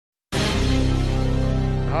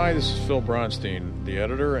Hi, this is Phil Bronstein, the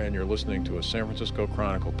editor, and you're listening to a San Francisco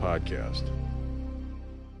Chronicle podcast.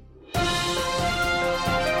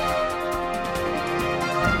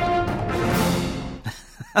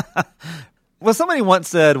 Well, somebody once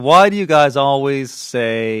said, why do you guys always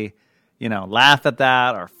say, laugh at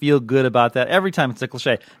that or feel good about that? Every time it's a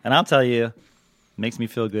cliche. And I'll tell you, it makes me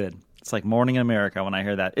feel good. It's like Morning in America when I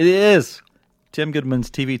hear that. It is Tim Goodman's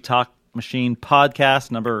TV Talk Machine podcast,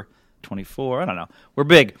 number 24. I don't know. We're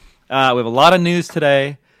big. We have a lot of news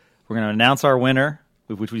today. We're going to announce our winner,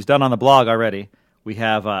 which we've done on the blog already. We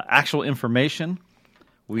have actual information.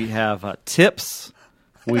 We have tips.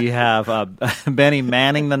 We have Benny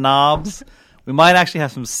manning the knobs. We might actually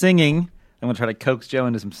have some singing. I'm going to try to coax Joe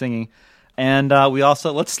into some singing. And we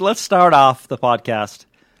also, let's start off the podcast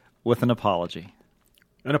with an apology.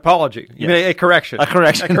 An apology. You mean a correction. A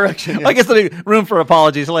correction. A correction, yes. I guess there'll be room for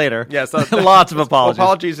apologies later. Yes. Lots of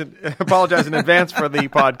apologies. Apologize in advance for the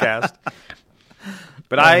podcast.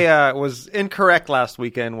 But I was incorrect last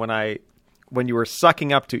weekend when you were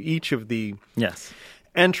sucking up to each of the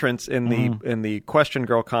entrants in the Question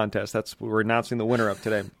Girl contest. We're announcing the winner of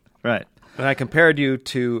today. Right. And I compared you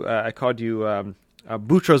to, I called you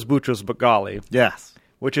Boutros Boutros-Ghali. Yes.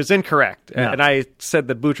 Which is incorrect. Yeah. And I said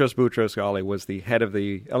that Boutros Boutros-Ghali was the head of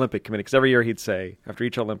the Olympic Committee. Because every year he'd say, after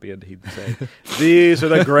each Olympiad, he'd say, these are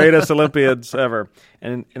the greatest Olympiads ever.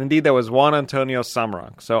 And indeed, that was Juan Antonio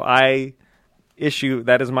Samaranch. So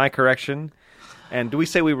that is my correction. And do we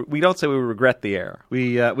say we don't say we regret the error?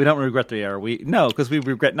 We don't regret the error. No, because we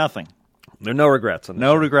regret nothing. There are no regrets.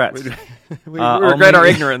 No regrets. We regret our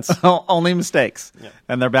ignorance. Only mistakes. Yeah.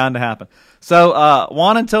 And they're bound to happen. So,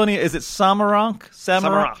 Juan Antonio, is it Samaranch?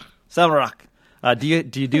 Samaranch. Do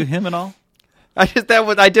you do him at all? I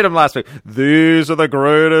did him last week. These are the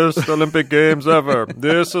greatest Olympic Games ever.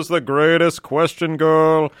 This is the greatest Question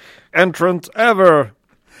Girl entrant ever.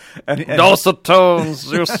 And dulcet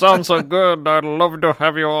tones. You sound so good. I'd love to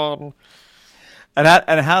have you on. And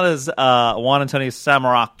how does Juan Antonio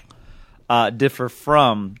Samaranch differ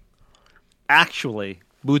from actually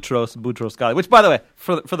Boutros Ghali? Which, by the way,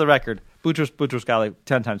 for the record, Boutros Ghali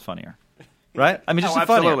 10 times funnier, right? I mean, just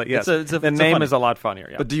absolutely. Funnier. Yes. The name is a lot funnier.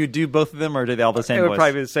 Yeah. But do you do both of them, or do they all the same voice? It would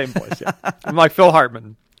probably be the same voice. Yeah. I'm like Phil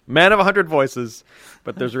Hartman, man of 100 voices,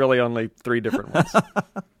 but there's really only 3 different ones.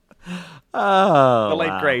 Oh, the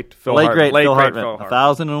late great Phil Phil Hartman. Hartman.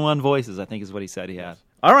 1,001 voices, I think, is what he said he had.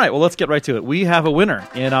 All right, well, let's get right to it. We have a winner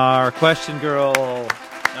in our Question Girl. Oh,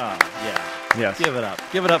 yeah. Yes. Give it up.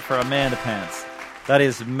 Give it up for Amanda Pence. That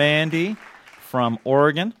is Mandy from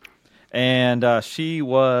Oregon. And she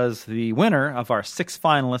was the winner of our 6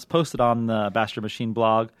 finalists posted on the Bachelor Machine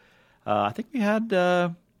blog. I think we had,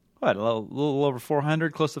 a little over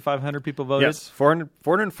 400, close to 500 people voted. Yes,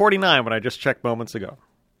 449 when I just checked moments ago.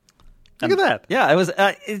 Look at that! Yeah, it was.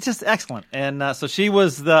 It's just excellent, and so she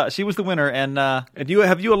was the winner. And have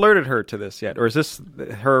you alerted her to this yet, or is this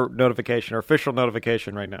her notification, her official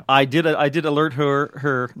notification right now? I did alert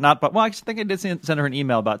her not, but I think I did send her an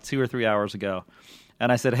email about 2 or 3 hours ago,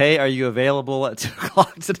 and I said, "Hey, are you available at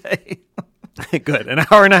 2:00 today?" Good, an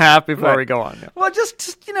hour and a half before we go on. Yeah. Well, just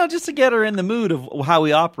to get her in the mood of how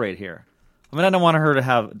we operate here. I mean, I don't want her to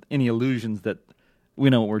have any illusions that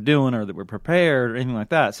we know what we're doing or that we're prepared or anything like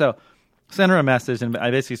that. So. Sent her a message, and I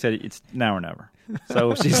basically said it's now or never.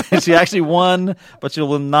 So she actually won, but she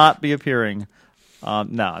will not be appearing. No,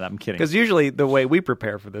 I'm kidding. Because usually the way we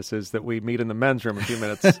prepare for this is that we meet in the men's room a few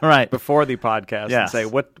minutes before the podcast and say,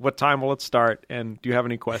 what time will it start, and do you have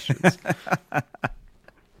any questions?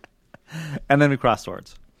 And then we cross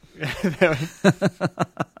swords.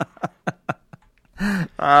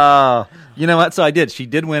 You know what? So I did. She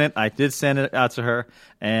did win it. I did send it out to her,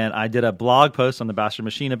 and I did a blog post on the Bachelor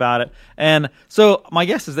Machine about it. And so my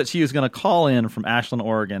guess is that she is going to call in from Ashland,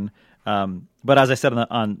 Oregon. But as I said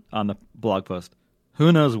on the blog post,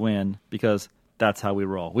 who knows when? Because that's how we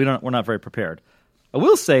roll. We're not very prepared. I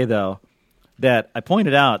will say though that I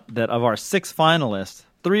pointed out that of our 6 finalists,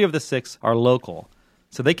 3 of the 6 are local,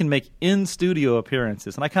 so they can make in-studio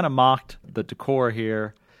appearances. And I kind of mocked the decor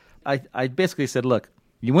here. I basically said, look,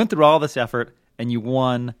 you went through all this effort and you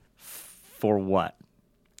won for what?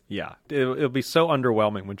 Yeah, it'll be so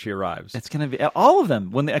underwhelming when she arrives. It's going to be all of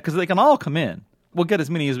them because they can all come in. We'll get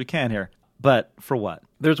as many as we can here, but for what?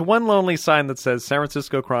 There's one lonely sign that says San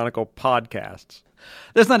Francisco Chronicle Podcasts.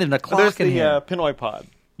 There's not even a clock in here. There's the Pinoy Pod.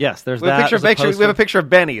 Yes, there's we have that. We have a picture of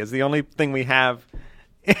Benny. Is the only thing we have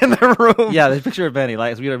in the room. Yeah, there's a picture of Benny.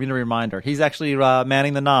 Like we need a reminder. He's actually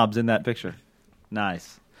manning the knobs in that picture.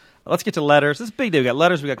 Nice. Let's get to letters. This is a big day. We got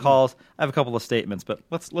letters. We got calls. I have a couple of statements, but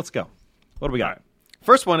let's go. What do we got?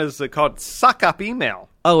 First one is called Suck Up Email.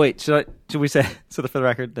 Oh, wait. Should we say, so for the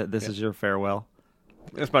record, that this is your farewell?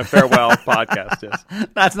 It's my farewell podcast, yes.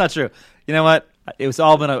 That's not true. You know what? It was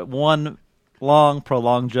all been one long,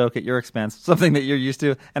 prolonged joke at your expense, something that you're used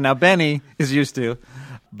to, and now Benny is used to.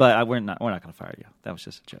 But we're not going to fire you. That was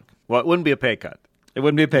just a joke. Well, it wouldn't be a pay cut. It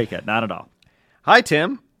wouldn't be a pay cut. Not at all. Hi,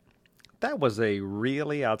 Tim. That was a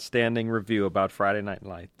really outstanding review about Friday Night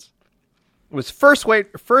Lights. It was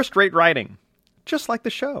first-rate writing, just like the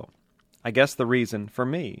show. I guess the reason for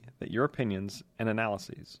me that your opinions and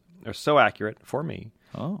analyses are so accurate for me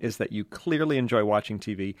is that you clearly enjoy watching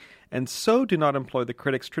TV and so do not employ the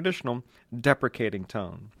critic's traditional deprecating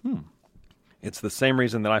tone. It's the same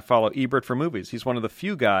reason that I follow Ebert for movies. He's one of the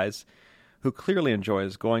few guys who clearly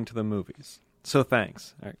enjoys going to the movies. So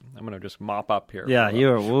thanks. All right, I'm going to just mop up here. Yeah, you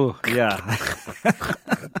are. Woo, yeah.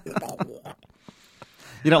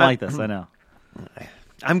 You don't like this, I know.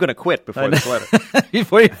 I'm going to quit before this letter.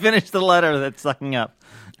 Before you finish the letter that's sucking up.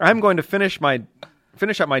 I'm going to finish up my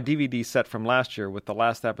DVD set from last year with the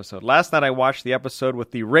last episode. Last night I watched the episode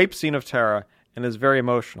with the rape scene of Tara, and is very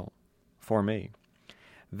emotional for me.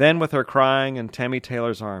 Then with her crying in Tammy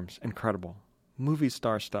Taylor's arms. Incredible. Movie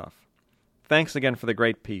star stuff. Thanks again for the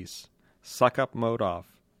great piece. Suck up mode off.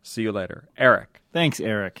 See you later. Eric. Thanks,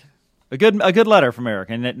 Eric. A good letter from Eric,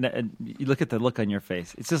 and you look at the look on your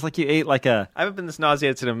face. It's just like you ate like a... I haven't been this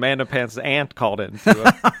nauseated since Amanda Pants' aunt called in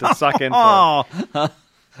to suck in for.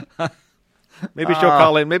 Maybe she'll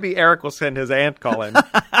call in. Maybe Eric will send his aunt call in.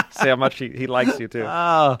 Say how much he likes you, too.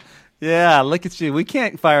 Oh, yeah, look at you. We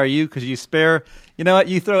can't fire you because you spare... You know what?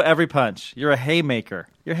 You throw every punch. You're a haymaker.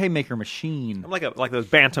 You're a haymaker machine. I'm like those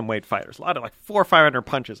bantamweight fighters. A lot of 400 or 500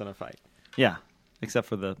 punches in a fight. Yeah, except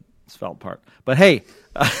for the svelte part. But hey...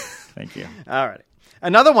 Thank you. All right.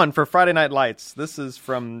 Another one for Friday Night Lights. This is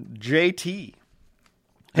from JT.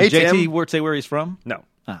 Hey, JT, Tim. say where he's from? No.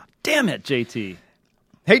 Ah, damn it, JT.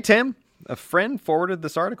 Hey, Tim. A friend forwarded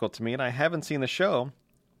this article to me, and I haven't seen the show.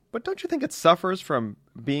 But don't you think it suffers from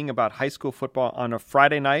being about high school football on a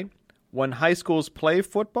Friday night when high schools play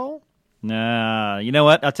football? Nah. You know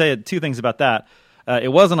what? I'll tell you two things about that.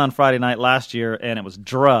 It wasn't on Friday night last year, and it was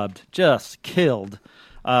drubbed, just killed.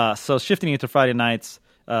 So shifting it to Friday nights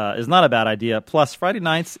is not a bad idea. Plus, Friday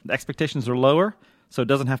nights, the expectations are lower, so it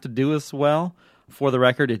doesn't have to do as well. For the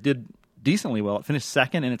record, it did decently well. It finished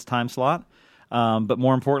second in its time slot. But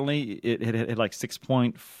more importantly, it had like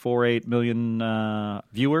 6.48 million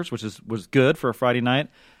viewers, which was good for a Friday night.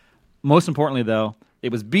 Most importantly, though,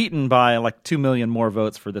 it was beaten by like 2 million more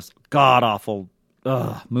votes for this god-awful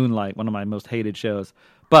Moonlight, one of my most hated shows.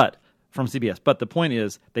 But... from CBS. But the point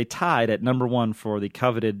is, they tied at number one for the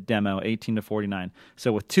coveted demo, 18 to 49.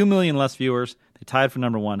 So with 2 million less viewers, they tied for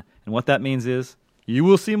number one. And what that means is you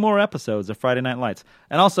will see more episodes of Friday Night Lights.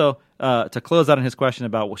 And also, to close out on his question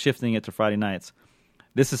about shifting it to Friday nights,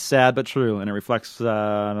 this is sad but true, and it reflects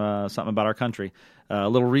something about our country. A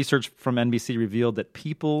little research from NBC revealed that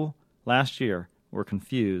people last year were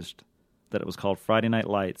confused that it was called Friday Night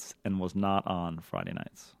Lights and was not on Friday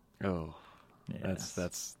nights. Oh. Yes.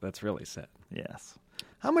 That's really sad. Yes.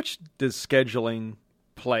 How much does scheduling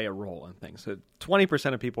play a role in things? So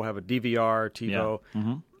 20% of people have a DVR, TiVo. Yeah.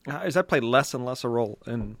 Mm-hmm. Does that play less and less a role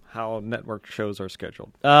in how network shows are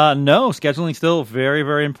scheduled? No, scheduling still very,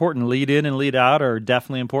 very important. Lead in and lead out are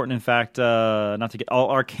definitely important. In fact, not to get all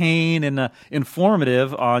arcane and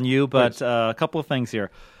informative on you, but a couple of things here.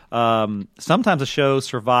 Sometimes a show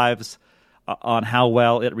survives on how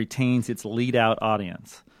well it retains its lead out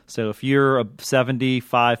audience. So if you're a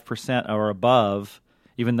 75% or above,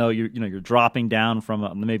 even though you're dropping down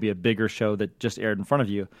from maybe a bigger show that just aired in front of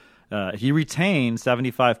you, if you retain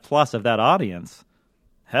 75 plus of that audience,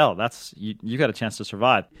 hell, that's you got a chance to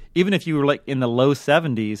survive. Even if you were like in the low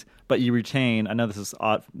 70s, but you retain, I know this is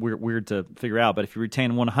odd, weird to figure out, but if you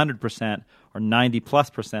retain 100% or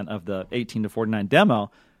 90+% of the 18 to 49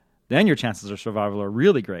 demo, then your chances of survival are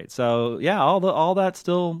really great. So yeah, all that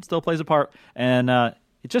still plays a part. And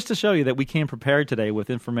just to show you that we came prepared today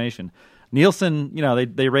with information. Nielsen,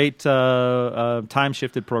 they rate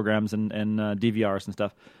time-shifted programs and DVRs and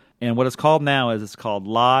stuff. And what it's called now is it's called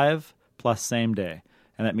live plus same day.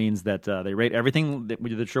 And that means that they rate everything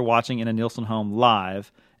that you're watching in a Nielsen home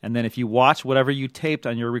live. And then if you watch whatever you taped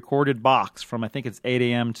on your recorded box from, I think it's 8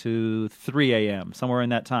 a.m. to 3 a.m., somewhere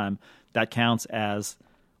in that time, that counts as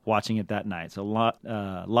watching it that night. So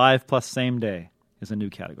live plus same day is a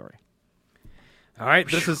new category. All right,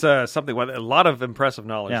 this is something with a lot of impressive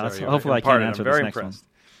knowledge. Yeah, there. hopefully I can answer I'm very this next impressed. one.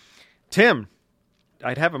 Tim,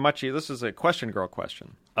 I'd have a much. This is a question girl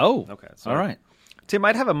question. Oh, okay. All right. Tim,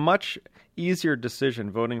 I'd have a much easier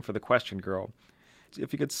decision voting for the question girl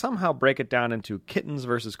if you could somehow break it down into kittens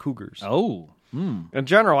versus cougars. Oh. In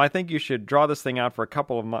general, I think you should draw this thing out for a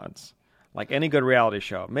couple of months, like any good reality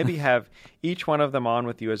show. Maybe have each one of them on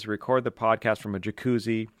with you as you record the podcast from a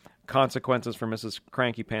jacuzzi. Consequences for Mrs.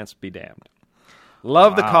 Cranky Pants be damned.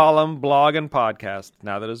 Love the column, blog, and podcast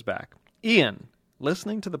now that it's back. Ian,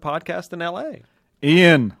 listening to the podcast in L.A.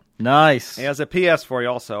 Ian, nice. He has a PS for you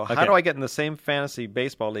also. Okay. How do I get in the same fantasy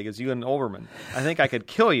baseball league as you and Olbermann? I think I could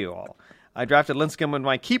kill you all. I drafted Lincecum in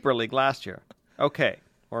my keeper league last year. Okay,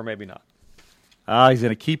 or maybe not. He's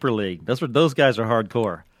in a keeper league. Those guys are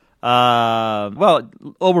hardcore. Well,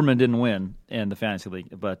 Olbermann didn't win in the fantasy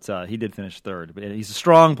league, but he did finish third. But he's a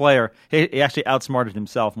strong player. He actually outsmarted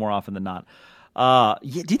himself more often than not. Do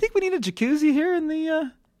you think we need a jacuzzi here in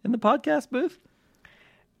the podcast booth?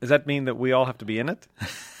 Does that mean that we all have to be in it?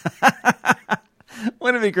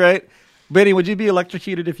 Wouldn't it be great? Benny, would you be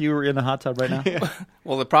electrocuted if you were in a hot tub right now?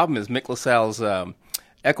 Well, the problem is Mick LaSalle's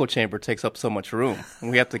echo chamber takes up so much room,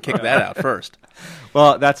 and we have to kick that out first.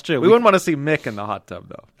 Well, that's true. We wouldn't want to see Mick in the hot tub,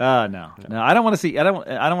 though. No. I don't want to see. I don't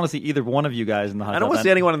want to see either one of you guys in the hot tub. I don't want to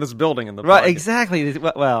see anyone in this building in the Right, podcast. exactly.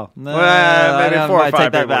 Well, no, maybe I 4 or might 5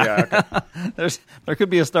 take that people. back. Yeah, There could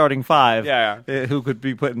be a starting 5. Yeah. Who could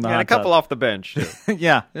be put in the And hot a couple tub. off the bench, too.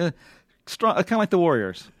 Yeah, strong, kind of like the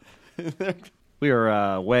Warriors. We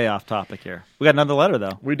are way off topic here. We got another letter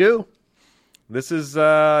though. We do. This is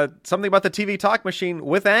something about the TV talk machine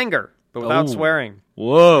with anger, but without Oh. swearing.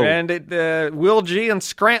 Whoa! And it, Will G. in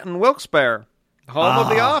Scranton, Wilkes-Barre, home of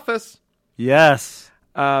The Office. Yes,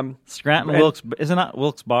 Um, Scranton, and- Wilkes. Isn't it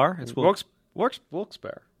Wilkes-Barre? It's Wilkes-Barre. I don't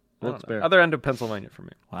know. Wilkes-Barre. Other end of Pennsylvania for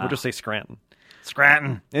me. Wow. We'll just say Scranton.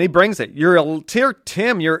 Scranton. And he brings it.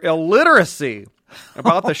 Tim, your illiteracy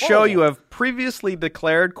about the show you have previously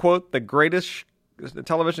declared, quote, the greatest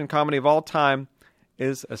television comedy of all time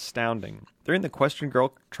is astounding. During the Question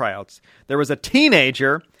Girl tryouts, there was a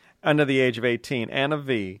teenager under the age of 18, Anna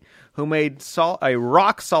V., who made a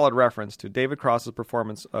rock-solid reference to David Cross's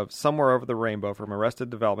performance of Somewhere Over the Rainbow from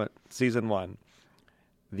Arrested Development, Season 1,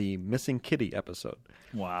 the Missing Kitty episode.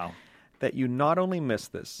 Wow. That you not only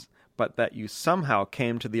missed this, but that you somehow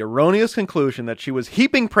came to the erroneous conclusion that she was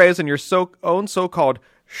heaping praise on your own so-called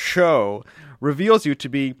show reveals you to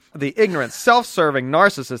be the ignorant, self-serving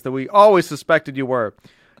narcissist that we always suspected you were.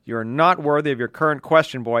 You're not worthy of your current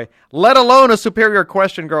Question Boy, let alone a superior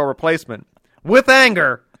Question Girl replacement. With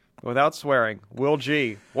anger, without swearing, Will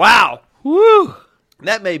G. Wow! Woo!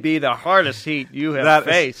 That may be the hardest heat you have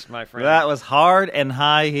faced, my friend. That was hard and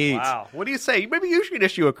high heat. Wow. What do you say? Maybe you should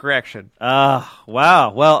issue a correction. Wow.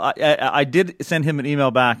 Well, I did send him an email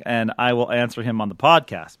back, and I will answer him on the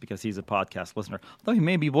podcast because he's a podcast listener, although he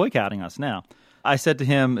may be boycotting us now. I said to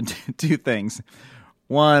him 2 things.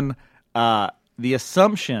 One, the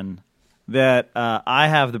assumption that I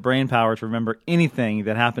have the brain power to remember anything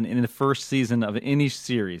that happened in the first season of any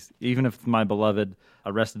series, even if my beloved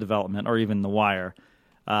Arrested Development or even The Wire,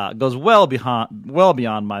 goes well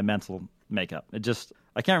beyond my mental makeup.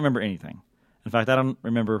 I can't remember anything. In fact, I don't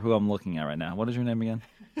remember who I'm looking at right now. What is your name again?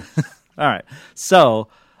 All right. So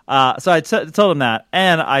I told him that,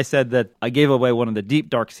 and I said that I gave away one of the deep,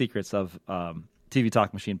 dark secrets of TV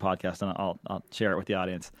Talk Machine podcast, and I'll share it with the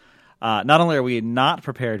audience. Not only are we not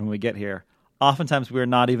prepared when we get here, oftentimes we are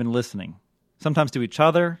not even listening. Sometimes to each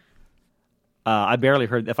other. I barely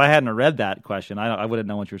heard. If I hadn't read that question, I wouldn't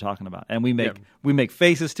know what you were talking about. And we make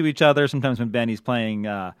faces to each other. Sometimes when Benny's playing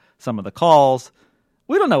some of the calls,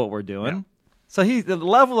 we don't know what we're doing. Yeah. So the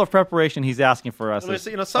level of preparation he's asking for us is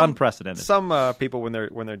unprecedented. Some people, when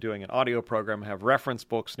they're doing an audio program, have reference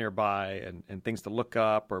books nearby and things to look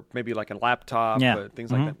up, or maybe like a laptop,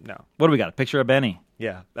 things like that. No. What do we got? A picture of Benny.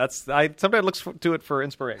 Yeah, I sometimes look to it for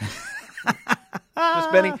inspiration.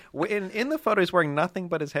 Just Benny in the photo, he's wearing nothing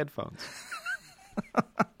but his headphones.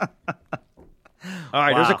 All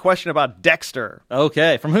right, There's a question about Dexter.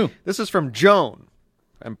 Okay, from who? This is from Joan,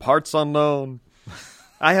 and parts unknown.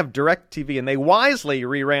 I have DirecTV, and they wisely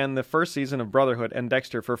reran the first season of Brotherhood and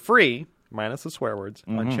Dexter for free, minus the swear words,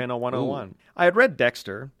 on Channel 101. Ooh. I had read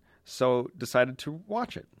Dexter, so decided to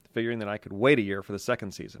watch it, figuring that I could wait a year for the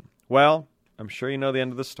second season. Well, I'm sure you know the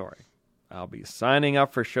end of the story. I'll be signing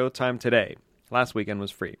up for Showtime today. Last weekend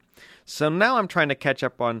was free. So now I'm trying to catch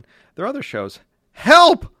up on their other shows.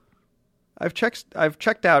 Help! I've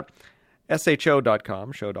checked out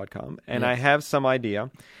SHO.com, show.com, and I have some idea.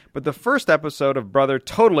 But the first episode of Brother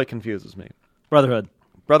totally confuses me. Brotherhood,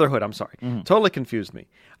 I'm sorry. Totally confused me.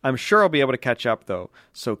 I'm sure I'll be able to catch up, though.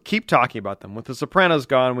 So keep talking about them. With The Sopranos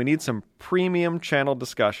gone, we need some premium channel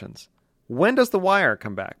discussions. When does The Wire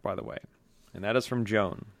come back, by the way? And that is from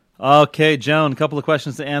Joan. Okay, Joan, a couple of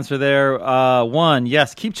questions to answer there. One,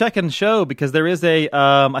 yes, keep checking the show because there is a,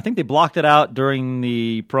 I think they blocked it out during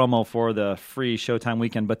the promo for the free Showtime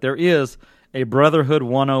weekend, but there is a Brotherhood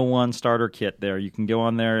 101 starter kit there. You can go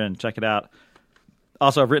on there and check it out.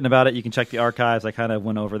 Also, I've written about it. You can check the archives. I kind of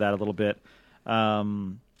went over that a little bit.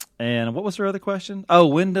 And what was your other question? Oh,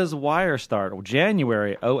 when does Wire start? Well,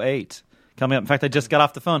 January 08 coming up. In fact, I just got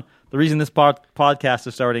off the phone. The reason this podcast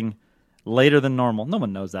is starting later than normal, no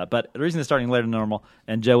one knows that, but the reason it's starting later than normal,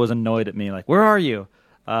 and Joe was annoyed at me, like, where are you?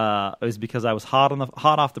 It was because I was hot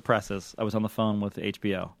off the presses. I was on the phone with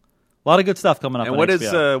HBO. A lot of good stuff coming up. And on what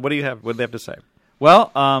HBO. what do you have? What do they have to say?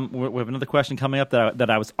 Well, we have another question coming up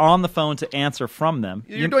that I was on the phone to answer from them.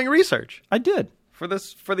 You're doing research I did.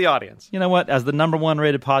 for the audience. You know what? As the #1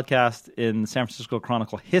 rated podcast in San Francisco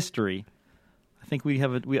Chronicle history, I think we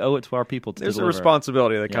owe it to our people to There's a deliver.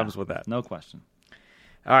 responsibility that Yeah, comes with that. No question.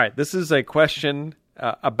 All right, this is a question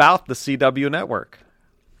about the CW network.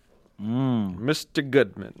 Mr.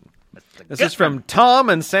 Goodman. This is from Tom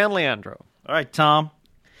and San Leandro. All right, Tom.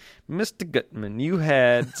 Mr. Goodman, you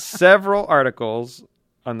had several articles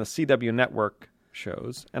on the CW network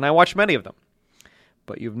shows, and I watched many of them.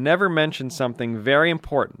 But you've never mentioned something very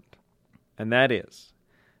important, and that is,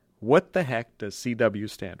 what the heck does CW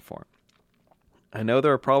stand for? I know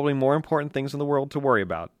there are probably more important things in the world to worry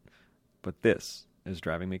about, but this is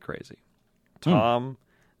driving me crazy. Tom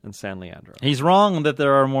and San Leandro. He's wrong that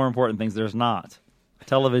there are more important things. There's not.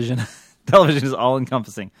 Television is all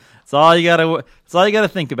encompassing. It's all you gotta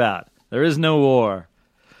think about. There is no war.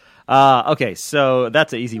 Okay, so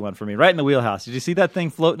that's an easy one for me. Right in the wheelhouse. Did you see that thing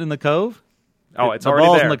floating in the cove? Oh, it's the already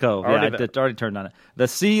ball's there. in the cove. It already turned on it. The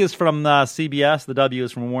C is from CBS. The W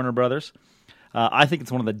is from Warner Brothers. I think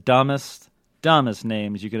it's one of the dumbest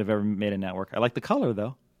names you could have ever made a network. I like the color,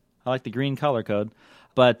 though. I like the green color code.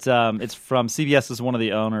 But it's from CBS is one of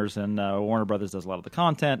the owners, and Warner Brothers does a lot of the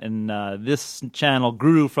content. And this channel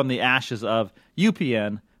grew from the ashes of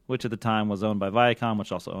UPN, which at the time was owned by Viacom,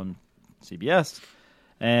 which also owned CBS,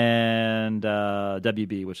 and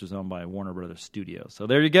WB, which is owned by Warner Brothers Studios. So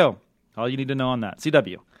there you go. All you need to know on that.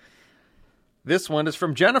 CW. This one is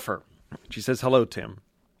from Jennifer. She says, hello, Tim.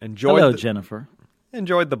 Hello, Jennifer.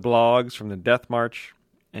 Enjoyed the blogs from the Death March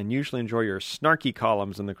and usually enjoy your snarky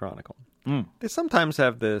columns in the Chronicle. They sometimes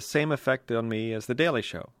have the same effect on me as The Daily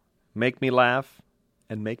Show. Make me laugh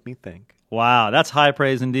and make me think. Wow, that's high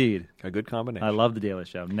praise indeed. A good combination. I love The Daily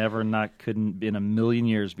Show. Couldn't in a million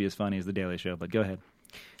years be as funny as The Daily Show, but go ahead.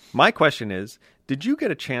 My question is, did you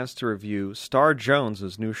get a chance to review Star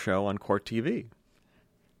Jones' new show on Court TV?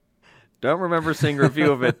 Don't remember seeing a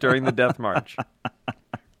review of it during the Death March.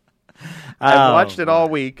 I watched it all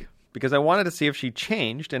week because I wanted to see if she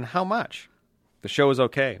changed and how much. The show is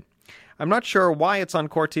okay. I'm not sure why it's on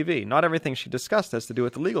Court TV. Not everything she discussed has to do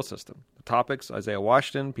with the legal system. The topics, Isaiah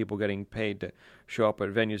Washington, people getting paid to show up at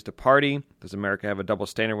venues to party. Does America have a double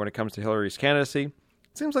standard when it comes to Hillary's candidacy?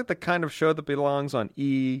 It seems like the kind of show that belongs on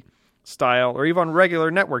E! Style, or even on regular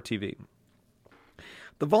network TV.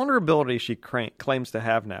 The vulnerability she claims to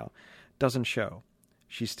have now doesn't show.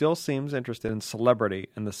 She still seems interested in celebrity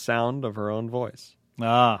and the sound of her own voice.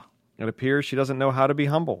 It appears she doesn't know how to be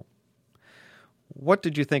humble. What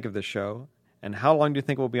did you think of this show, and how long do you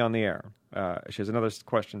think it will be on the air? She has another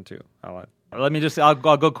question, too. I'll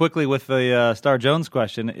go quickly with the Star Jones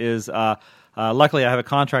question. Luckily, I have a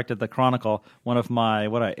contract at the Chronicle. One of my,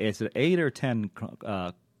 is it 8 or 10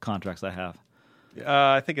 contracts I have?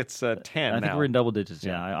 I think it's 10 I think now. we're in double digits,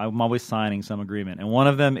 yeah. I'm always signing some agreement. And one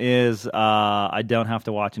of them is I don't have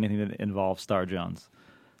to watch anything that involves Star Jones.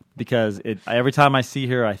 Because every time I see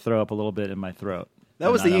her, I throw up a little bit in my throat.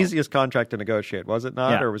 That was the easiest contract to negotiate, was it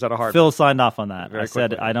not? Yeah. Or was that a hard Phil signed off on that. Very I said,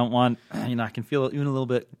 quickly. I don't want, I can feel it even a little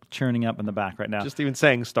bit churning up in the back right now. Just even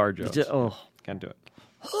saying Star Jones. Can't do it.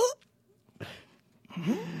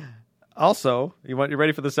 Also, you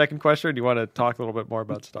ready for the second question, or do you want to talk a little bit more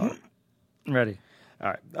about Star? Ready. All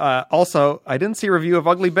right. Also, I didn't see a review of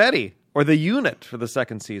Ugly Betty or The Unit for the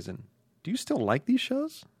second season. Do you still like these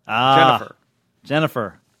shows?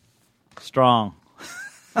 Jennifer. Strong.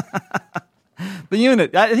 The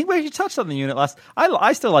Unit. I think we actually touched on The Unit last.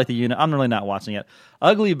 I still like The Unit. I'm really not watching it.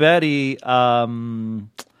 Ugly Betty. Good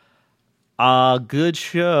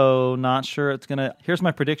show. Not sure it's gonna. Here's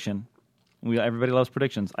my prediction. Everybody loves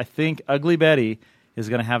predictions. I think Ugly Betty is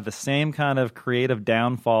going to have the same kind of creative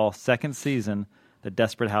downfall second season that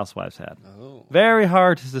Desperate Housewives had. Very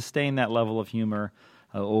hard to sustain that level of humor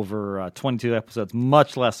over 22 episodes,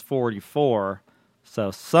 much less 44.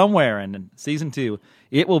 So somewhere in season 2,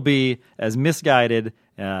 it will be as misguided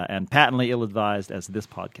and patently ill-advised as this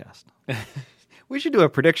podcast. We should do a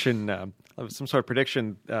prediction, some sort of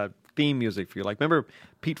prediction theme music for you. Like, remember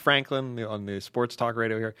Pete Franklin on the sports talk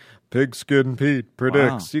radio here? Pigskin Pete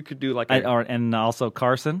predicts. Wow. You could do like and also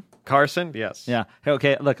Carson. Carson, yes. Yeah. Hey,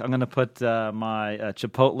 okay, look, I'm going to put my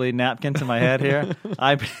Chipotle napkin to my head here.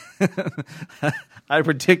 I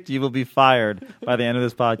predict you will be fired by the end of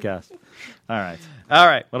this podcast. All right. All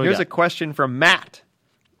right. What do we Here's got? a question from Matt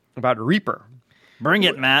about Reaper. Bring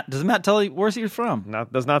it, Matt. Does Matt tell you where's he from?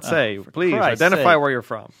 Does not say. Please Christ's identify sake. where you're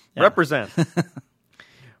from. Yeah. Represent.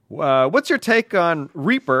 What's your take on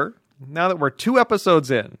Reaper now that we're 2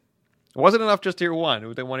 episodes in? It wasn't enough just to hear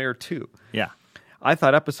 1. They want to hear 2. Yeah. I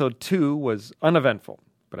thought episode 2 was uneventful,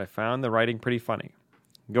 but I found the writing pretty funny.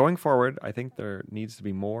 Going forward, I think there needs to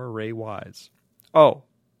be more Ray Wise. Oh,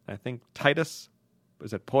 I think Titus,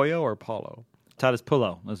 is it Pollo or Paulo? Titus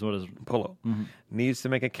Pullo is what is Pullo. Needs to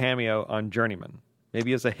make a cameo on Journeyman.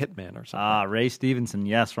 Maybe as a hitman or something. Ray Stevenson,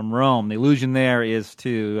 yes, from Rome. The allusion there is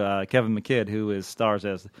to Kevin McKidd, who stars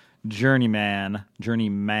as Journeyman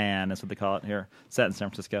is what they call it here, set in San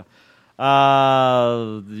Francisco.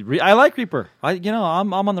 I like Reaper.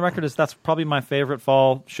 I'm on the record as that's probably my favorite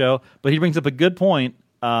fall show. But he brings up a good point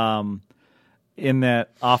in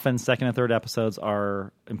that often second and third episodes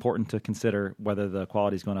are important to consider whether the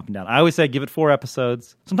quality is going up and down. I always say give it 4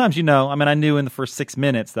 episodes. Sometimes I knew in the first 6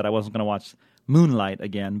 minutes that I wasn't going to watch Moonlight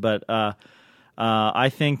again, but I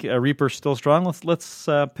think Reaper's still strong. Let's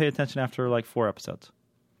pay attention after like 4 episodes.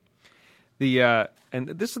 And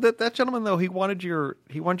this that gentleman though he wanted you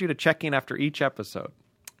to check in after each episode.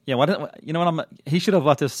 Yeah, he should have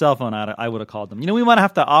left his cell phone out. I would have called them. We might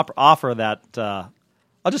have to offer that.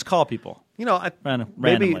 I'll just call people. Maybe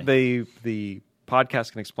randomly. the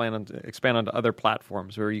podcast can expand onto other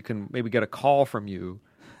platforms where you can maybe get a call from you.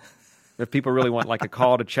 If people really want like a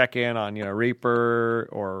call to check in on, Reaper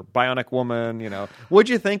or Bionic Woman, what'd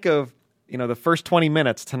you think of, the first 20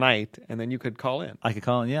 minutes tonight, and then you could call in. I could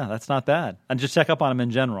call in. Yeah, that's not bad. And just check up on him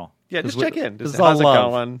in general. Yeah, just check in. This is How's all it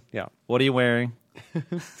love. going? Yeah. What are you wearing?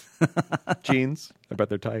 Jeans. I bet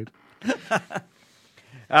they're tight.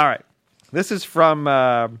 All right. This is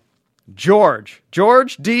from George.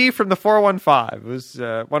 George D. from the 415. It was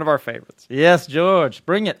one of our favorites. Yes, George.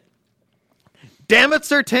 Bring it. Damn it,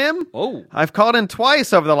 Sir Tim. Oh. I've called in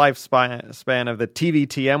twice over the lifespan of the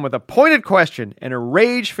TVTM with a pointed question and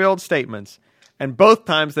rage-filled statements, and both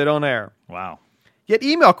times they don't air. Wow. Yet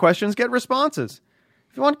email questions get responses.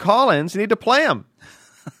 If you want call-ins, you need to play them.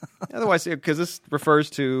 Otherwise, because this refers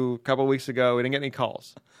to a couple of weeks ago, we didn't get any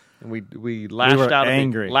calls. And we lashed were out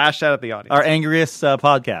angry. Lashed out at the audience. Our angriest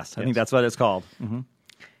podcast. I think that's what it's called. Mm-hmm.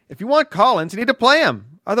 If you want call-ins, you need to play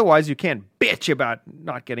them. Otherwise, you can't bitch about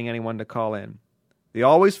not getting anyone to call in. The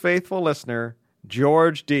always faithful listener,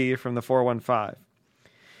 George D. from the 415.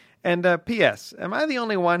 And P.S., am I the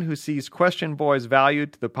only one who sees Question Boys value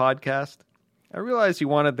to the podcast? I realize you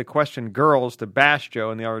wanted the Question Girls to bash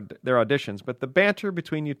Joe in their auditions, but the banter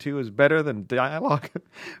between you two is better than dialogue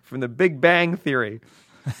from the Big Bang Theory.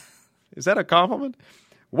 Is that a compliment?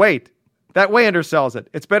 Wait, that way undersells it.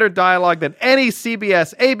 It's better dialogue than any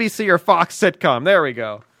CBS, ABC, or Fox sitcom. There we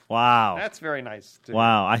go. Wow. That's very nice.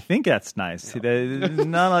 Wow, I think that's nice. He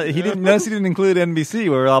didn't notice he didn't include NBC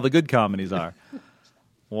where all the good comedies are.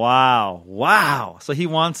 Wow. So he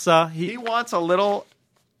wants he wants a little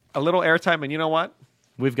airtime, and you know what?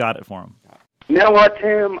 We've got it for him. You know what,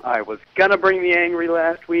 Tim? I was gonna bring the angry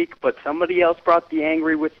last week, but somebody else brought the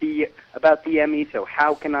angry about the Emmy. So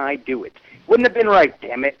how can I do it? Wouldn't have been right,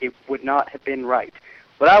 damn it! It would not have been right.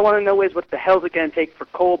 What I want to know is what the hell's it gonna take for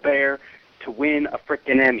Colbert to win a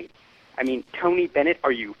frickin' Emmy? I mean, Tony Bennett,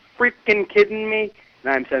 are you freaking kidding me?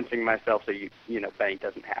 And I'm censoring myself so Benny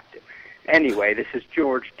doesn't have to. Anyway, this is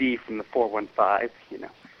George D. from the 415.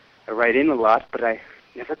 I write in a lot, but I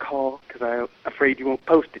never call because I'm afraid you won't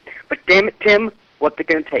post it. But damn it, Tim, what's it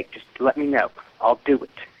going to take? Just let me know. I'll do it.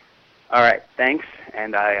 All right, thanks,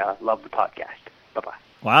 and I love the podcast. Bye-bye.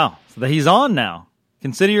 Wow. So he's on now.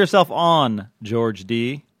 Consider yourself on, George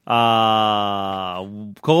D. Colbert.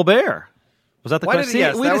 Was that the Why question? did he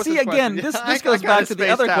guess? That was See his again, question. this I goes kinda back to the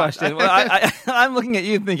spaced other out. question. Well, I'm looking at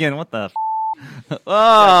you thinking, what the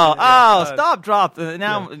Yeah. stop, drop.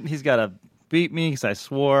 Now he's got to beat me because I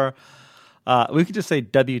swore. We could just say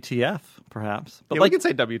WTF, perhaps. But Yeah, we can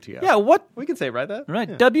say WTF. Yeah, what? We can say that. Right,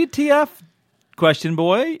 Yeah. WTF, question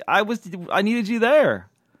boy. I needed you there.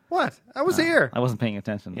 What? I was here. I wasn't paying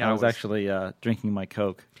attention. Yeah, I I was was. actually drinking my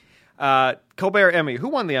Coke. Colbert Emmy. Who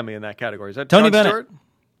won the Emmy in that category? Is that Tony Jon Bennett. Stewart?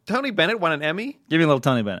 Tony Bennett won an Emmy? Give me a little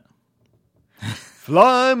Tony Bennett.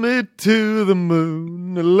 Fly me to the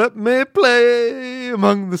moon, let me play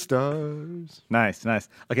among the stars. Nice.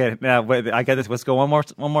 Okay, now wait, I got this. Let's go one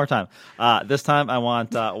more time. This time I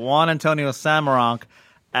want Juan Antonio Samaranch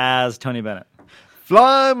as Tony Bennett.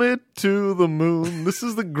 Fly me to the moon. This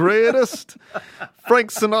is the greatest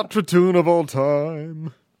Frank Sinatra tune of all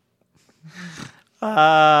time.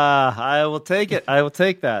 I will take it. I will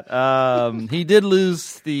take that. He did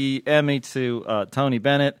lose the Emmy to Tony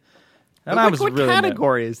Bennett. And I was what really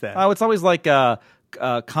category is that? Oh, it's always like a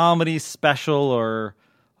comedy special or,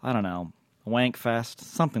 I don't know, wank fest,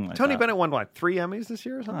 something like that. Tony Bennett won, what, 3 Emmys this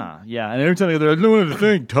year or something? Yeah, and every time they're like, I don't want to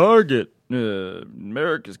thank Target,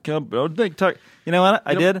 America's company. I don't think Target. You know what?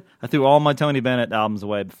 I did. I threw all my Tony Bennett albums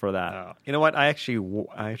away before that. You know what? I actually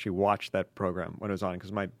watched that program when it was on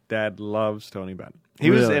because my dad loves Tony Bennett.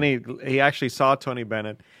 He actually saw Tony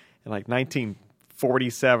Bennett in like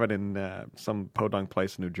 1947 in some podunk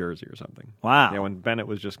place in New Jersey or something. Wow. Yeah, when Bennett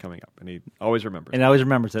was just coming up, and he always remembers. And I always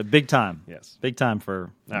remembers it. Big time. Yes. Big time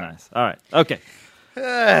for All nice. All right. Okay. All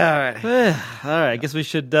right. All right. I guess we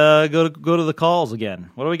should go to the calls again.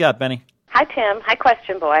 What do we got, Benny? Hi, Tim. Hi,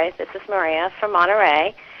 Question Boy. This is Maria from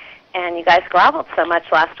Monterey. And you guys groveled so much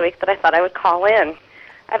last week that I thought I would call in.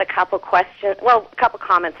 I have a couple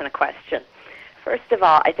comments and a question. First of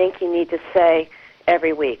all, I think you need to say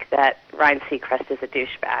every week that Ryan Seacrest is a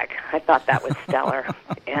douchebag. I thought that was stellar,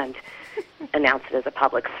 and announce it as a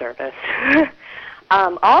public service.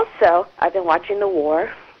 Also, I've been watching The War,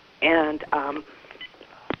 and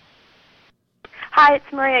hi,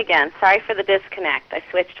 it's Maria again. Sorry for the disconnect. I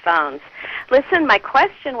switched phones. Listen, my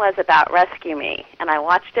question was about Rescue Me, and I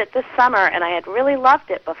watched it this summer, and I had really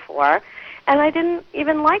loved it before, and I didn't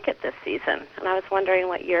even like it this season, and I was wondering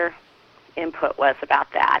what your input was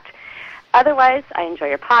about that. Otherwise, I enjoy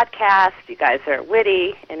your podcast. You guys are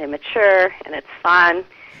witty and immature, and it's fun.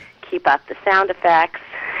 Keep up the sound effects.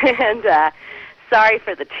 And sorry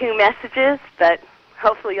for the 2 messages, but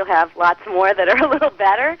hopefully you'll have lots more that are a little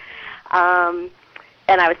better.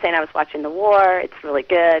 And I was saying I was watching The War. It's really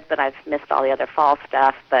good, but I've missed all the other fall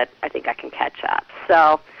stuff, but I think I can catch up.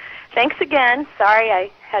 So thanks again. Sorry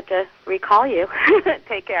I had to recall you.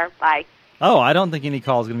 Take care. Bye. Oh, I don't think any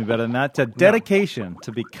call is going to be better than that. It's a dedication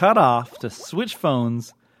to be cut off, to switch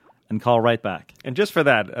phones, and call right back. And just for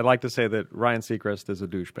that, I'd like to say that Ryan Seacrest is a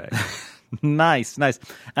douchebag. Nice.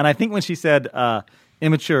 And I think when she said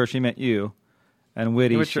immature, she meant you. And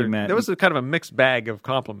witty, she meant... There was a kind of a mixed bag of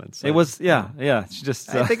compliments. It was, yeah. She just...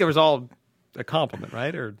 I think it was all a compliment,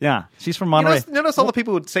 right? Or yeah, she's from Monterey. Notice all the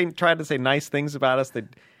people who try to say nice things about us. They're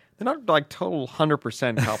not like total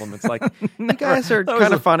 100% compliments. Like, you guys are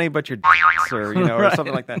kind of funny, but you're dicks, or or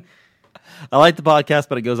something like that. I like the podcast,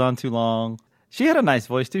 but it goes on too long. She had a nice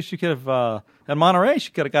voice too. She could have at Monterey.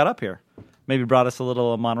 She could have got up here. Maybe brought us a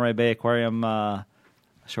little Monterey Bay Aquarium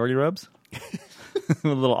shorty rubs.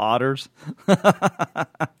 Little otters.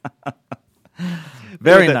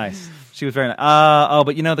 Very nice. She was very nice.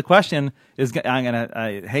 But the question is,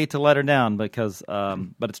 I hate to let her down because,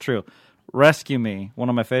 but it's true. Rescue Me, one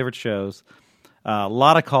of my favorite shows. A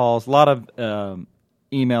lot of calls, a lot of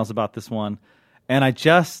emails about this one, and I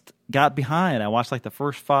just got behind. I watched like the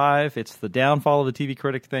first 5. It's the downfall of the TV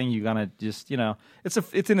critic thing. You gotta just,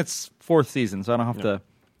 it's in its 4th season, so I don't have to.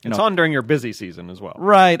 It's on during your busy season as well.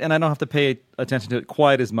 Right, and I don't have to pay attention to it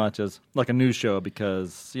quite as much as like a news show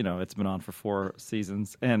because, it's been on for 4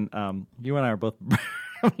 seasons. And you and I are both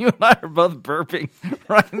burping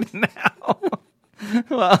right now.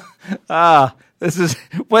 Well, this is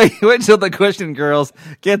wait till the question girls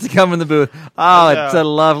get to come in the booth. Oh, it's a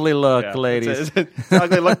lovely look, ladies. It's an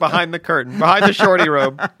ugly look behind the curtain, behind the shorty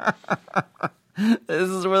robe. This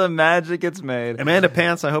is where the magic gets made. Amanda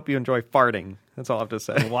Pants, I hope you enjoy farting. That's all I have to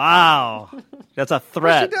say. Wow. That's a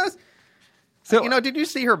threat. Well, she does. So, did you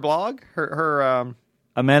see her blog? Her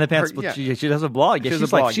Amanda Pants, she does a blog.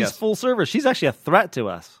 Yeah, she's full service. She's actually a threat to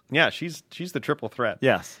us. Yeah, she's the triple threat.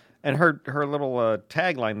 Yes. And her little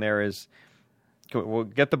tagline there is, "We'll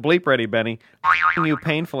get the bleep ready, Benny. You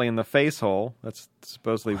painfully in the face hole." That's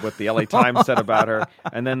supposedly what the LA Times said about her.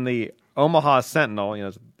 And then the Omaha Sentinel,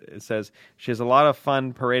 it says she has a lot of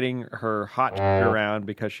fun parading her hot around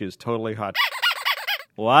because she is totally hot.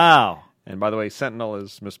 Wow. And by the way, Sentinel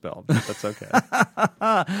is misspelled. That's okay.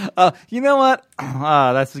 You know what?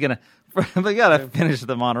 That's gonna. We gotta finish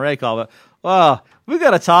the Monterey call, but we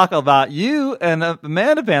gotta talk about you and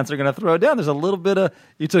Amanda Pants are gonna throw it down. There's a little bit of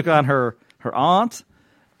you took on her aunt,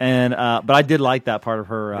 and but I did like that part of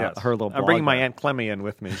her her little. I'm bringing my Aunt Clemmy in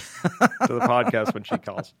with me to the podcast when she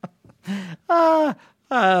calls.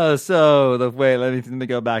 So let me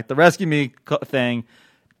go back. The Rescue Me thing.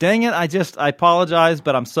 Dang it! I apologize,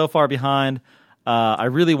 but I'm so far behind. I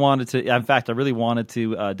really wanted to. In fact, I really wanted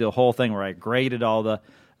to do a whole thing where I graded all the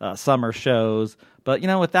summer shows. But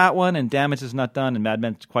with that one and Damage is not done and Mad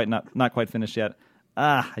Men's not quite finished yet.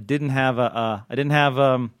 I didn't have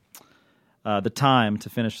the time to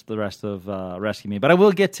finish the rest of Rescue Me. But I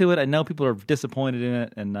will get to it. I know people are disappointed in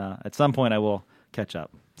it, and at some point I will catch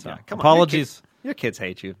up. So Come apologies. On, your kids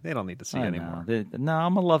hate you. They don't need to see you anymore. No,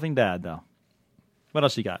 I'm a loving dad, though. What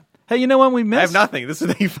else you got? Hey, you know what we missed? I have nothing. This is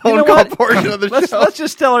the phone call portion of the show. Let's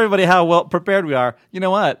just tell everybody how well prepared we are. You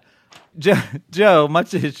know what? Joe,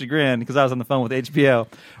 much to his chagrin, because I was on the phone with HBO,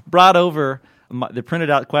 brought over the printed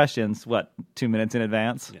out questions, 2 minutes in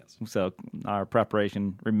advance? Yes. So our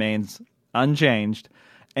preparation remains unchanged.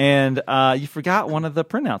 And you forgot one of the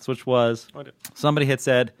printouts, which was somebody had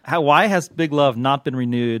said, why has Big Love not been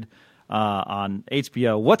renewed on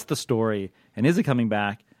HBO? What's the story? And is it coming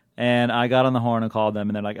back? And I got on the horn and called them,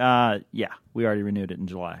 and they're like, yeah, we already renewed it in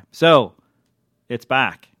July. So it's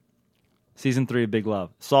back. Season 3 of Big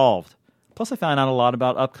Love. Solved. Plus, I found out a lot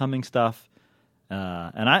about upcoming stuff.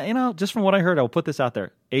 And I, just from what I heard, I'll put this out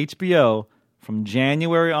there. HBO, from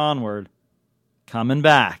January onward, coming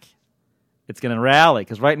back. It's going to rally,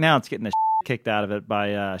 because right now it's getting the shit kicked out of it by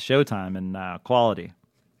Showtime and Quality.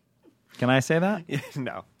 Can I say that?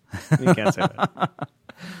 No, you can't say that.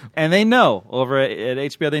 And they know, over at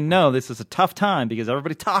HBO, they know this is a tough time because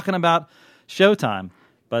everybody's talking about Showtime.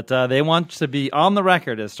 But they want to be on the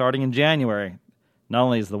record as starting in January. Not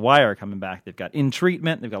only is The Wire coming back, they've got In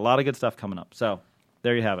Treatment, they've got a lot of good stuff coming up. So,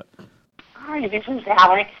 there you have it. Hi, this is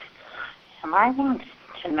Alex, and I want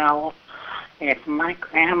to know if my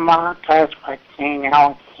grandma does what Jane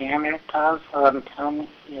Alexander does on Tell Me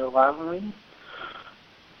You Love Me.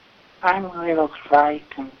 I'm a little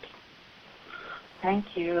frightened.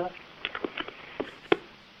 Thank you.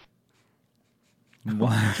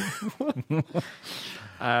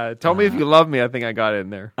 Tell me if you love me. I think I got it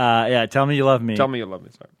in there. Yeah, Tell Me You Love Me. Tell me you love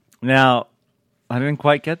me. Sorry. Now, I didn't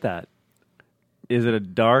quite get that. Is it a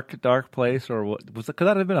dark place, or what? Could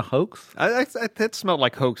that have been a hoax? It smelled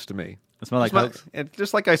like hoax to me. It smelled like hoax?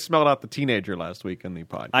 Just like I smelled out the teenager last week in the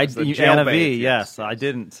podcast. Anna V, yes. I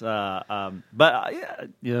didn't.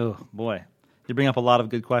 Boy, you bring up a lot of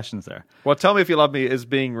good questions there. Well, Tell Me If You Love Me is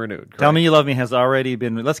being renewed. Correct? Tell Me You Love Me has already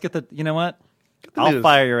been. Let's get the. You know what? I'll news.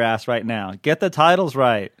 fire your ass right now. Get the titles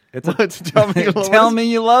right. It's Tell Me You Love Me. Tell Me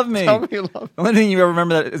You Love Me. Tell Me You Love Me. The only thing you ever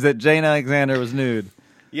remember is that Jane Alexander was nude.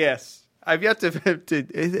 Yes. I've yet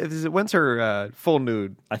to when's her full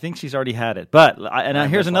nude? I think she's already had it. But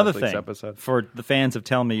here's another thing episode. for the fans of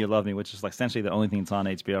Tell Me You Love Me, which is like essentially the only thing that's on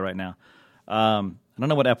HBO right now. I don't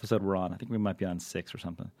know what episode we're on. I think we might be on 6 or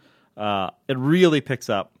something. It really picks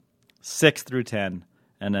up 6 through 10.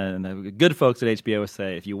 And the good folks at HBO would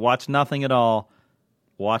say, if you watch nothing at all,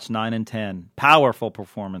 watch 9 and 10. Powerful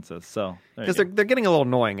performances. So because they're getting a little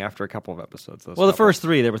annoying after a couple of episodes. The first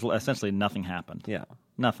 3, there was essentially nothing happened. Yeah,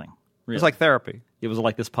 nothing. Really. It's like therapy. It was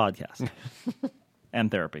like this podcast and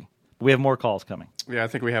therapy. But we have more calls coming. Yeah, I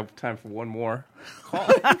think we have time for one more call.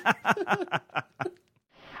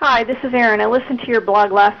 Hi, this is Erin. I listened to your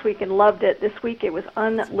blog last week and loved it. This week it was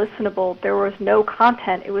unlistenable. There was no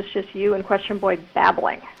content. It was just you and Question Boy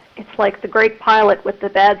babbling. It's like the great pilot with the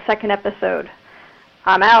bad second episode.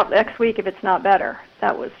 I'm out next week if it's not better.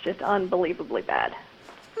 That was just unbelievably bad.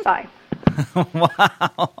 Bye.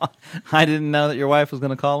 Wow. I didn't know that your wife was going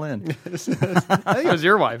to call in. I think it was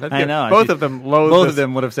your wife. I know. Both of them loathed Both this. of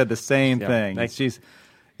them would have said the same thing.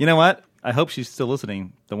 You know what? I hope she's still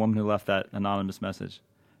listening, the woman who left that anonymous message,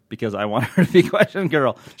 because I want her to be Question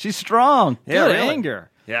Girl. She's strong. Yeah, Good really. anger.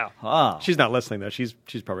 Yeah. Oh. She's not listening, though. She's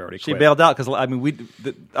probably already She quit. bailed out because,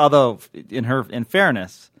 although in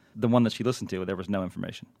fairness, the one that she listened to, there was no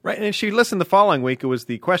information. Right, and she listened the following week. It was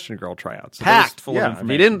the Question Girl tryouts. So Packed full of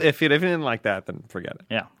information. If you didn't like that, then forget it.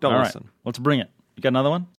 Yeah. Don't All listen. Right. Let's bring it. You got another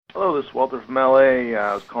one? Hello, this is Walter from LA.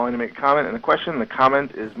 I was calling to make a comment and a question. The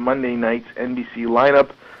comment is Monday night's NBC lineup.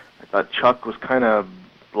 I thought Chuck was kind of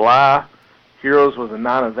blah. Heroes was a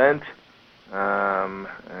non-event.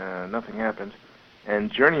 Nothing happened.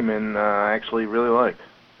 And Journeyman I actually really liked.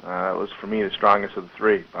 It was, for me, the strongest of the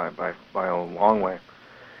 3 by a long way.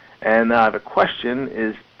 And the question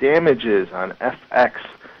is Damages on FX.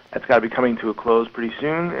 That's got to be coming to a close pretty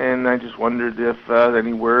soon, and I just wondered if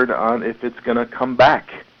any word on if it's going to come back.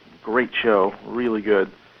 Great show, really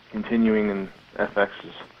good, continuing in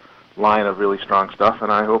FX's line of really strong stuff,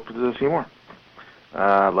 and I hope to see more.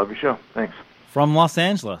 Love your show. Thanks. From Los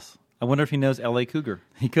Angeles. I wonder if he knows L.A. Cougar.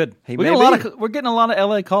 He could. We're getting a lot of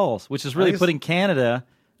L.A. calls, which is really putting Canada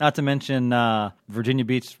Not to mention Virginia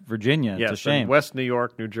Beach, Virginia. Yes, it's a shame. and West New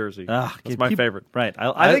York, New Jersey. That's my favorite. Right.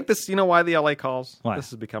 I think this, you know why the LA calls? Why?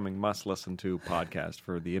 This is becoming must-listen-to podcast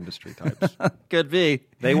for the industry types. Could be.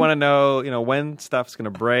 They want to know, when stuff's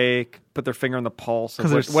going to break, put their finger on the pulse of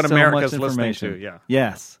Because what there's so America's much listening information. to. Yeah.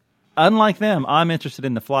 Yes. Unlike them, I'm interested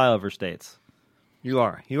in the flyover states. You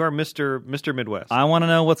are Mr. Midwest. I want to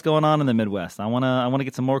know what's going on in the Midwest. I want to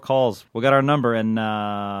get some more calls. We got our number, and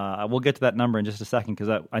we'll get to that number in just a second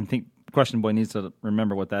because I think Question Boy needs to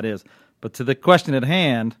remember what that is. But to the question at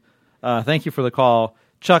hand, thank you for the call,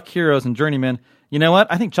 Chuck, Heroes, and Journeyman. You know what?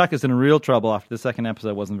 I think Chuck is in real trouble after the second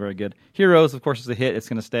episode wasn't very good. Heroes, of course, is a hit. It's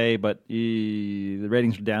going to stay, but the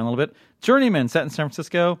ratings are down a little bit. Journeyman, set in San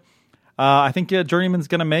Francisco. I think Journeyman's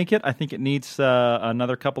going to make it. I think it needs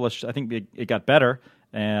another couple of I think it got better,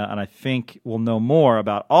 and I think we'll know more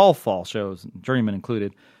about all fall shows, Journeyman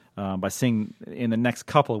included, by seeing in the next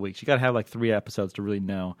couple of weeks. You got to have like 3 episodes to really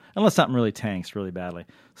know, unless something really tanks really badly.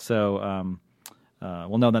 So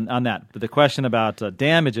we'll know on that. But the question about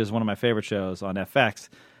Damages, one of my favorite shows on FX,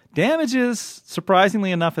 Damages,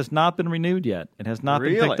 surprisingly enough, has not been renewed yet. It has not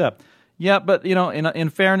been picked up. Yeah, but in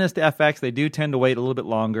fairness to FX, they do tend to wait a little bit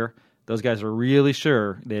longer. Those guys are really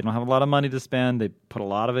sure. They don't have a lot of money to spend. They put a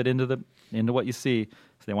lot of it into what you see,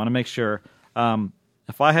 so they want to make sure.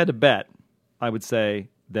 If I had to bet, I would say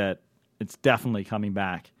that it's definitely coming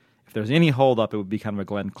back. If there's any hold-up, it would be kind of a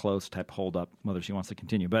Glenn Close type hold-up, whether she wants to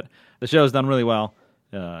continue. But the show's done really well.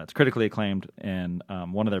 It's critically acclaimed and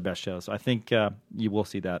one of their best shows. So I think you will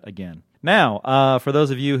see that again. Now, for those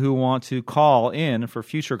of you who want to call in for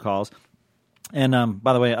future calls, and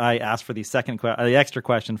by the way, I asked for the extra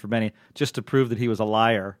question for Benny just to prove that he was a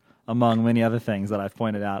liar, among many other things that I've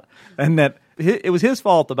pointed out, and that it was his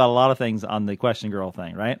fault about a lot of things on the Question Girl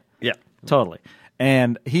thing, right? Yeah, totally.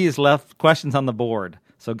 And he has left questions on the board.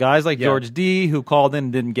 So guys like George D, who called in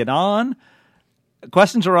and didn't get on,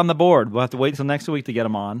 questions are on the board. We'll have to wait until next week to get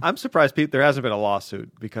them on. I'm surprised there hasn't been a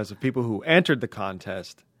lawsuit because of people who entered the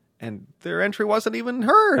contest and their entry wasn't even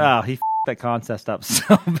heard. Oh, he that contest up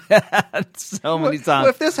so bad so many times. Well,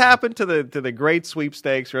 if this happened to the great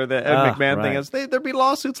sweepstakes or the Ed McMahon thing, there'd be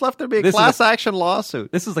lawsuits left. There'd be a class action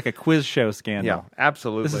lawsuit. This is like a quiz show scandal. Yeah,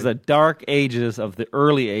 absolutely. This is the dark ages of the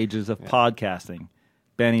early ages of podcasting.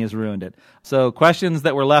 Benny has ruined it. So questions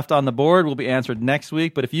that were left on the board will be answered next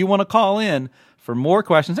week. But if you want to call in for more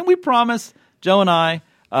questions, and we promise, Joe and I,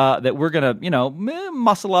 that we're going to,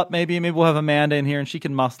 muscle up maybe. Maybe we'll have Amanda in here and she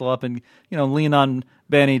can muscle up and, lean on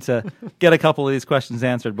Benny to get a couple of these questions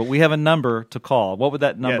answered. But we have a number to call. What would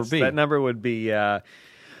that number be? That number would be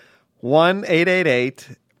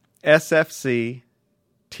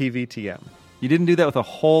 1-888-SFC-TVTM. You didn't do that with a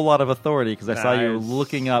whole lot of authority because I saw you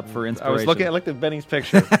looking up for inspiration. I looked at Benny's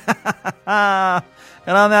picture. And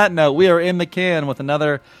on that note, we are in the can with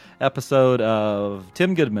another episode of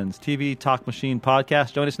Tim Goodman's TV Talk Machine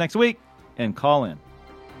podcast. Join us next week and call in.